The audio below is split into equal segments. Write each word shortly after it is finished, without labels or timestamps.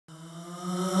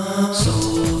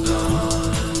Soul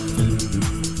Garden.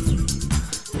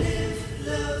 Live,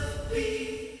 love,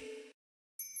 be.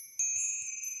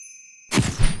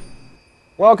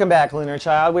 Welcome back, Lunar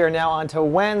Child. We are now on to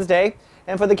Wednesday.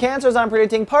 And for the Cancers, I'm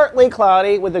predicting partly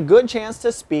cloudy with a good chance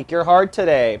to speak your heart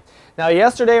today. Now,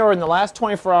 yesterday or in the last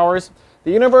 24 hours,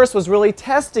 the universe was really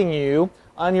testing you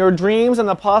on your dreams and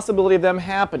the possibility of them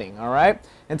happening, all right?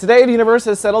 And today the universe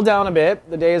has settled down a bit.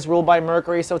 The day is ruled by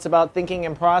Mercury, so it's about thinking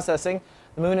and processing.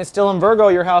 The moon is still in Virgo,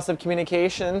 your house of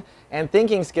communication and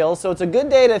thinking skills, so it's a good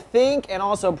day to think and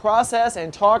also process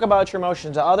and talk about your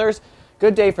emotions to others.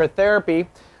 Good day for therapy.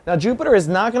 Now, Jupiter is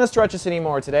not going to stretch us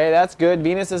anymore today. That's good.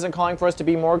 Venus isn't calling for us to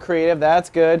be more creative. That's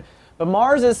good. But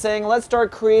Mars is saying, let's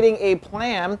start creating a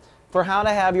plan for how to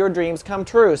have your dreams come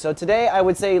true. So today, I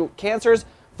would say, Cancers,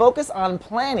 focus on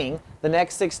planning the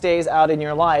next 6 days out in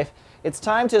your life. It's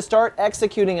time to start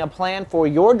executing a plan for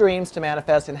your dreams to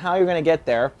manifest and how you're going to get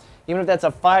there. Even if that's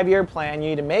a 5-year plan, you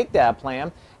need to make that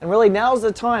plan. And really, now's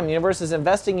the time. The universe is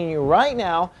investing in you right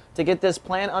now to get this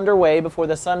plan underway before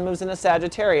the sun moves into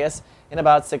Sagittarius in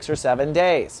about 6 or 7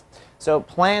 days. So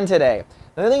plan today.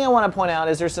 The other thing I want to point out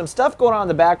is there's some stuff going on in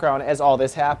the background as all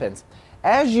this happens.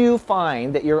 As you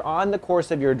find that you're on the course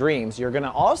of your dreams, you're going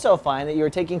to also find that you're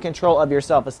taking control of your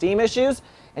self-esteem issues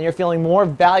and you're feeling more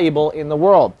valuable in the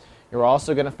world. You're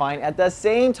also going to find at the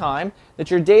same time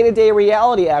that your day-to-day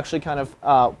reality actually kind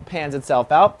of pans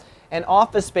itself out, and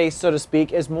office space, so to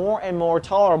speak, is more and more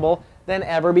tolerable than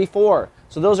ever before.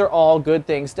 So those are all good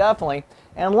things, definitely.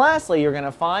 And lastly, you're going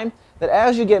to find that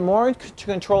as you get more in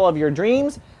control of your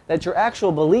dreams, that your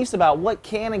actual beliefs about what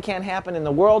can and can't happen in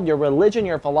the world, your religion,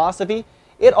 your philosophy,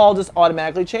 it all just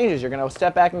automatically changes. You're going to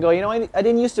step back and go, you know, I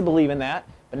didn't used to believe in that,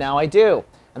 but now I do.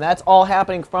 And that's all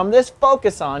happening from this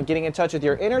focus on getting in touch with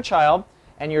your inner child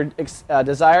and your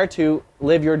desire to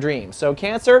live your dream. So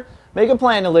Cancer, make a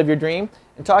plan to live your dream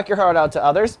and talk your heart out to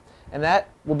others. And that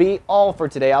will be all for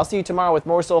today. I'll see you tomorrow with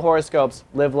more soul horoscopes.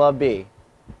 Live, love, be.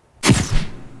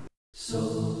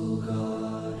 Soul